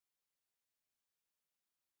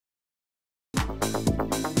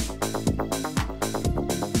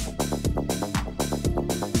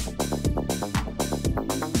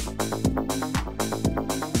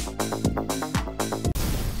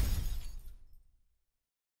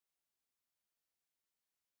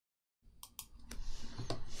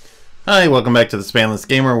Hi, welcome back to the Spanless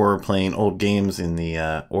Gamer, where we're playing old games in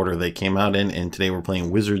the order they came out in, and today we're playing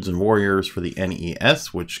Wizards and Warriors for the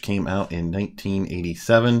NES, which came out in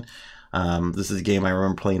 1987. This is a game I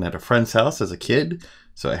remember playing at a friend's house as a kid,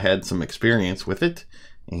 so I had some experience with it.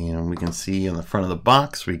 And we can see in the front of the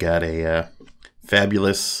box we got a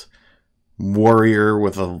fabulous warrior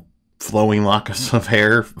with a flowing locks of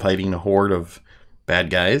hair fighting a horde of bad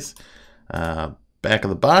guys. Back of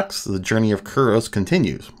the box, the journey of Kuros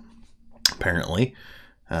continues. Apparently,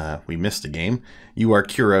 we missed a game. You are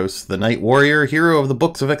Kuros, the Knight Warrior, hero of the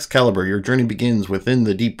Books of Excalibur. Your journey begins within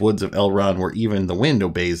the deep woods of Elrond, where even the wind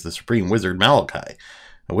obeys the supreme wizard Malachi.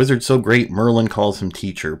 A wizard so great, Merlin calls him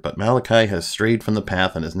teacher, but Malachi has strayed from the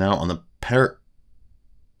path and is now on the part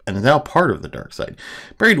of the dark side.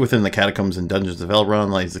 Buried within the catacombs and dungeons of Elrond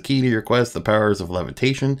lies the key to your quest, the powers of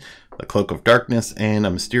levitation, the cloak of darkness, and a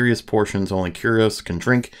mysterious portions only Kuros can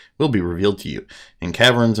drink will be revealed to you. In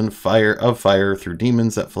caverns and fire, through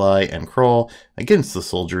demons that fly and crawl, against the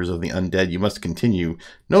soldiers of the undead you must continue.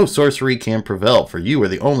 No sorcery can prevail, for you are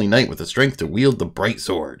the only knight with the strength to wield the bright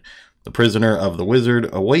sword. The prisoner of the wizard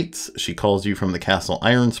awaits. She calls you from the castle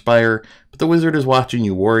Ironspire, but the wizard is watching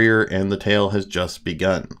you, warrior, and the tale has just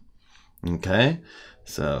begun. Okay,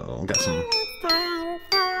 so got some.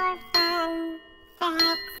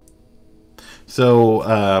 So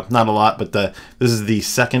not a lot, but this is the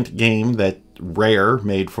second game that Rare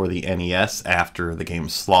made for the NES after the game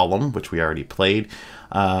Slalom, which we already played.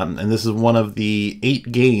 And this is one of the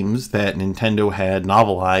 8 games that Nintendo had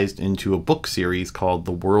novelized into a book series called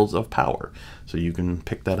The Worlds of Power. So you can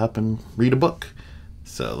pick that up and read a book.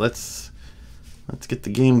 So let's get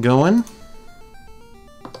the game going.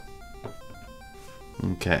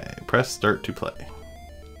 Okay, press start to play.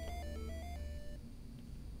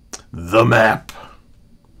 The map.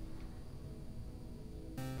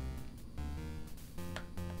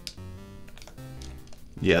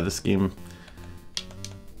 Yeah, this game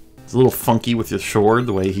is a little funky with your sword,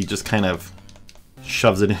 the way he just kind of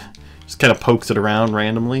shoves it in, just kind of pokes it around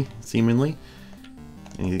randomly, seemingly.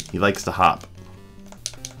 And he likes to hop.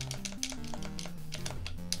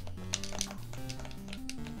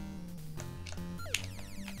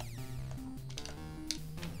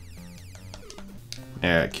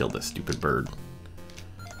 Yeah, I killed this stupid bird.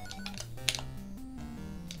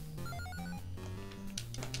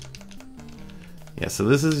 Yeah, so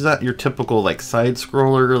this is not your typical like side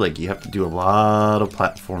scroller. Like you have to do a lot of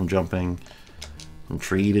platform jumping from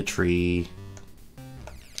tree to tree.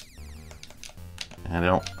 And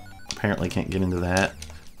I apparently can't get into that.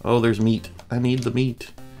 Oh, there's meat. I need the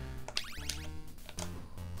meat.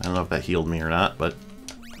 I don't know if that healed me or not, but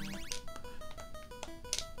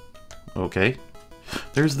okay.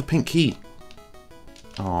 There's the pink key.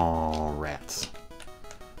 Oh, rats.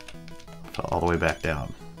 Fell all the way back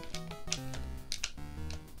down.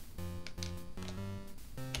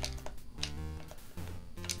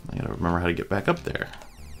 I gotta remember how to get back up there.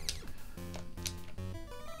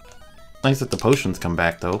 Nice that the potions come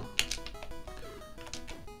back, though.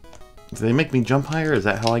 Did they make me jump higher? Is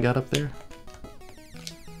that how I got up there?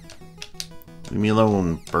 Leave me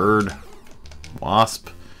alone, bird. Wasp.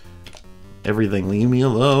 Everything, leave me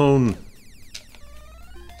alone.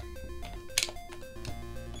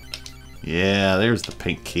 Yeah, there's the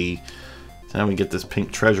pink key. So now we get this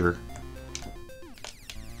pink treasure.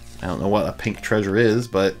 I don't know what a pink treasure is,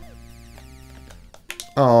 but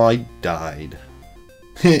oh, I died.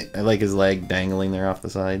 I like his leg dangling there off the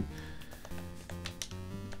side.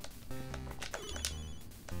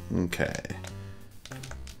 Okay.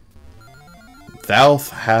 Thou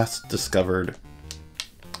hast discovered.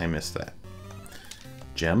 I missed that.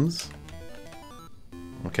 Gems?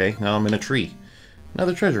 Okay, now I'm in a tree.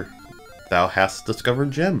 Another treasure. Thou hast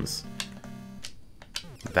discovered gems.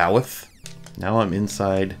 Thoueth. Now I'm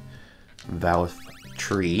inside Thoueth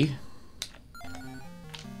tree.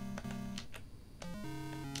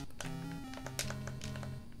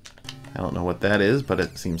 I don't know what that is, but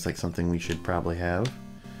it seems like something we should probably have.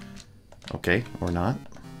 Okay, or not.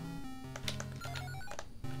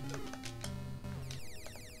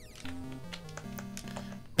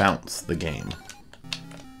 Bounce the game.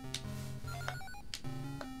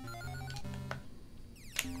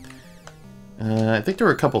 I think there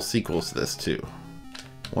were a couple sequels to this too.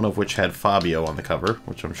 One of which had Fabio on the cover,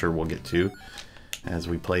 which I'm sure we'll get to as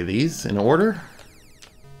we play these in order.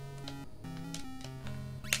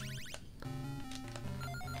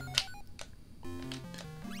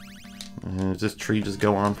 Does this tree just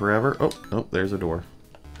go on forever? Oh, nope, there's a door.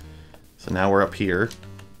 So now we're up here.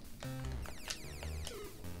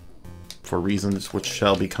 For reasons which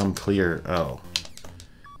shall become clear. Oh.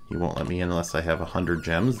 He won't let me in unless I have 100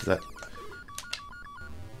 gems. Is that...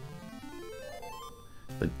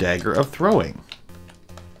 The dagger of throwing.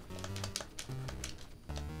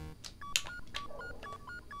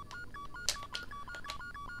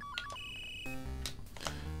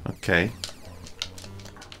 Okay.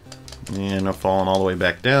 And I'm falling all the way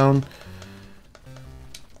back down.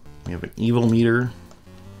 We have an evil meter.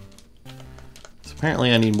 So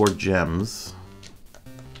apparently I need more gems.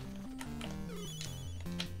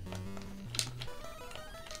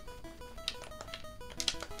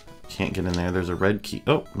 Can't get in there. There's a red key.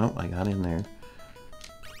 Oh, no, I got in there.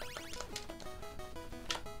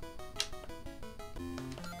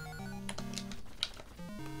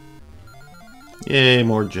 Yay,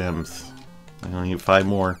 more gems. I only need 5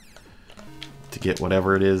 more to get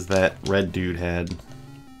whatever it is that red dude had.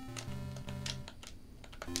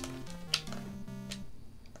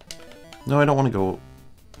 No, I don't want to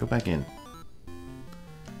go back in.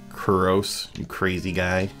 Kuros, you crazy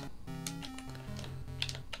guy.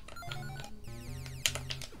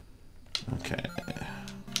 Okay.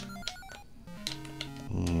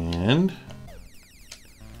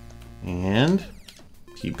 And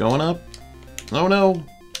keep going up. Oh no!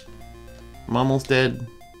 I'm almost dead.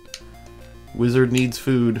 Wizard needs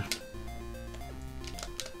food.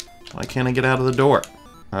 Why can't I get out of the door?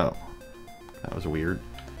 Oh, that was weird.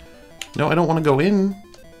 No, I don't want to go in.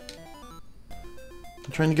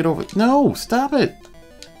 I'm trying to get over. No, stop it!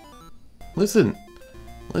 Listen.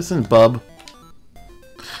 Listen, bub.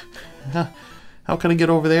 How can I get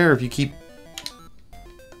over there if you keep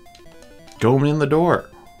going in the door?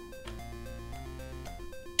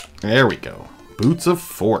 There we go. Boots of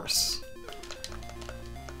Force.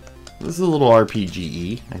 This is a little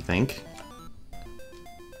RPG-y, I think.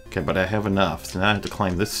 Okay, but I have enough, so now I have to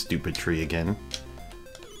climb this stupid tree again.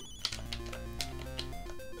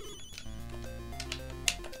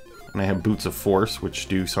 And I have Boots of Force, which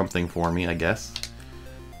do something for me, I guess.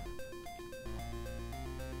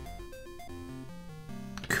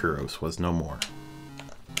 Kuros was no more.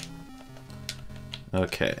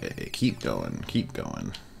 Okay, keep going, keep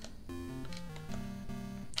going.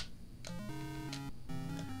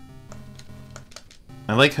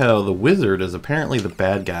 I like how the wizard is apparently the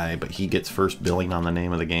bad guy, but he gets first billing on the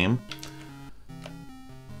name of the game.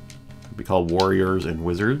 It'd be called Warriors and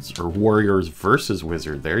Wizards, or Warriors versus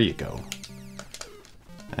Wizard. There you go.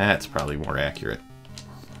 That's probably more accurate.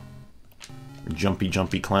 Jumpy,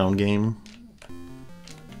 jumpy clown game.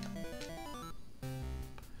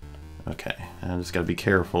 Okay, I just gotta be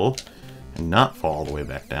careful and not fall all the way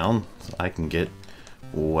back down so I can get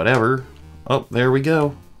whatever. Oh, there we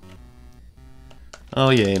go. Oh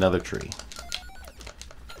yay, another tree.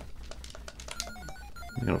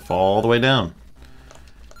 I'm gonna fall all the way down.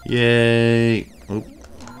 Yay! Oop.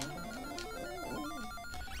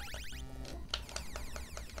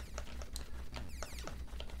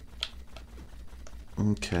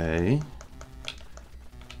 Okay.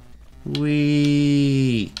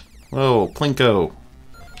 Whee! Whoa, Plinko!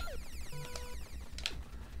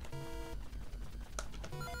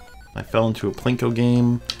 I fell into a Plinko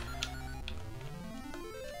game.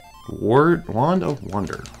 Wand of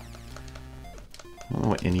Wonder. I don't know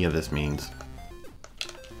what any of this means.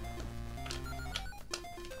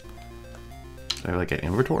 Do I have like an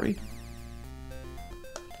inventory?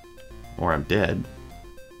 Or I'm dead.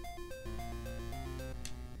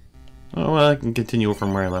 Oh, well, I can continue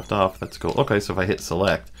from where I left off. That's cool. Okay, so if I hit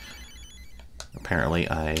select, apparently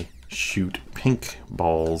I shoot pink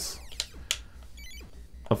balls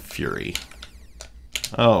of fury.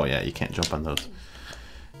 Oh yeah, you can't jump on those.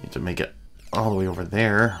 You have to make it all the way over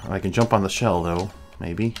there. I can jump on the shell though,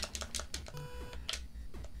 maybe.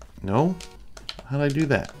 No? How do I do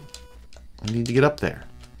that? I need to get up there.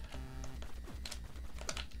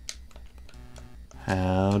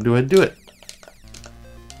 How do I do it?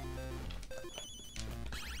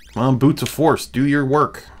 Come on, Boots of Force, do your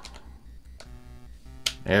work.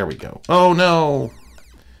 There we go. Oh no!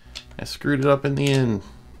 I screwed it up in the end.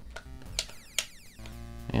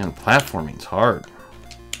 Man, platforming's hard.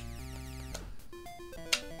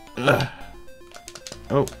 Ugh.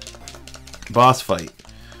 Oh. Boss fight.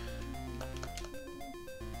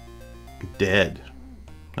 Dead.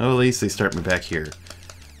 Oh, at least they start me back here.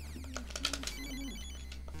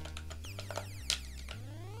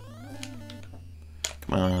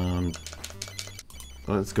 Come on.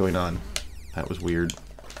 What's going on? That was weird.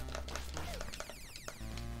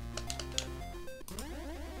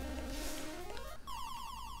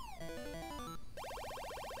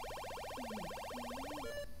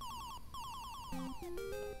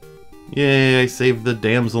 Yay, I saved the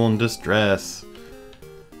damsel in distress.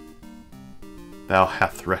 Thou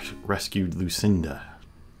hath rescued Lucinda,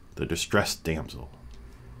 the distressed damsel.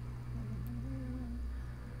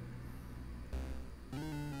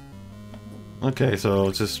 Okay, so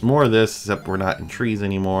it's just more of this, except we're not in trees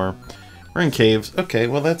anymore. We're in caves. Okay,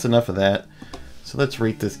 well that's enough of that. So let's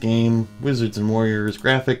rate this game. Wizards and Warriors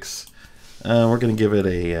graphics. We're going to give it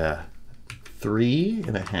a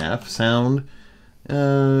 3.5. Sound.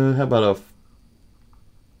 How about a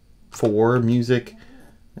 4? Music.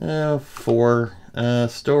 4.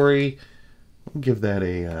 Story. We'll give that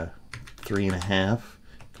a 3.5.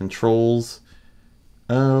 Controls.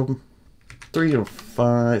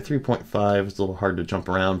 3.5 is a little hard to jump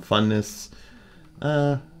around. Funness,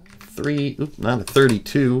 3, oops, not a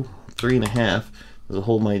 32, 3.5. Doesn't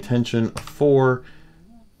hold my attention. A 4,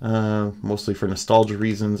 mostly for nostalgia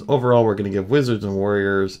reasons. Overall, we're going to give Wizards and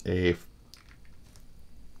Warriors a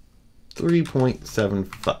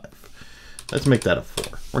 3.75. Let's make that a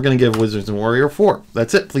 4. We're going to give Wizards and Warrior 4.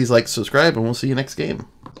 That's it. Please like, subscribe, and we'll see you next game.